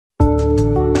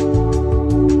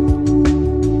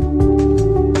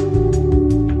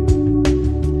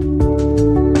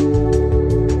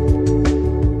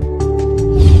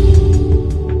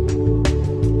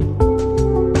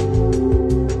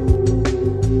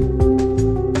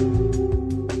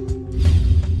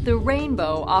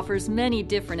offers many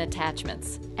different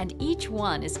attachments, and each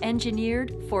one is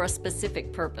engineered for a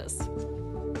specific purpose.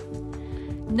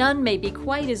 None may be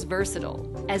quite as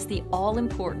versatile as the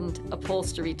all-important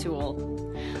Upholstery Tool.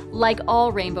 Like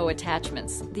all Rainbow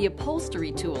attachments, the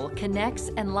Upholstery Tool connects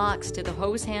and locks to the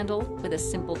hose handle with a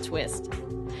simple twist.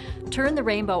 Turn the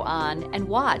Rainbow on and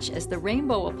watch as the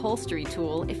Rainbow Upholstery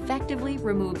Tool effectively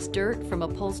removes dirt from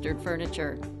upholstered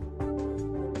furniture.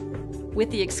 With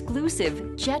the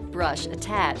exclusive jet brush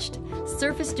attached,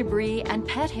 surface debris and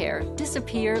pet hair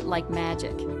disappear like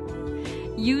magic.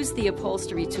 Use the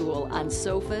Upholstery Tool on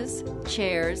sofas,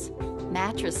 chairs,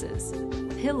 mattresses,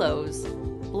 pillows,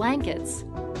 blankets,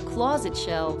 closet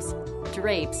shelves,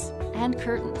 drapes, and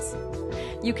curtains.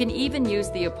 You can even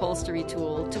use the Upholstery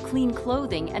Tool to clean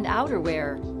clothing and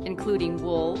outerwear, including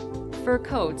wool, fur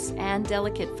coats, and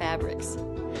delicate fabrics.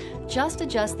 Just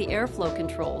adjust the airflow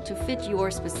control to fit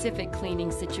your specific cleaning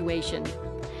situation.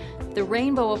 The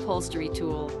Rainbow Upholstery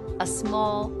Tool, a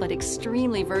small but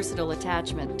extremely versatile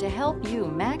attachment to help you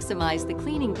maximize the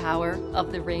cleaning power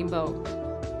of the Rainbow.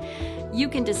 You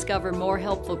can discover more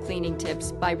helpful cleaning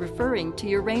tips by referring to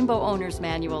your Rainbow Owner's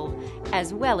Manual,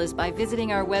 as well as by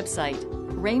visiting our website,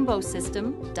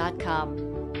 rainbowsystem.com.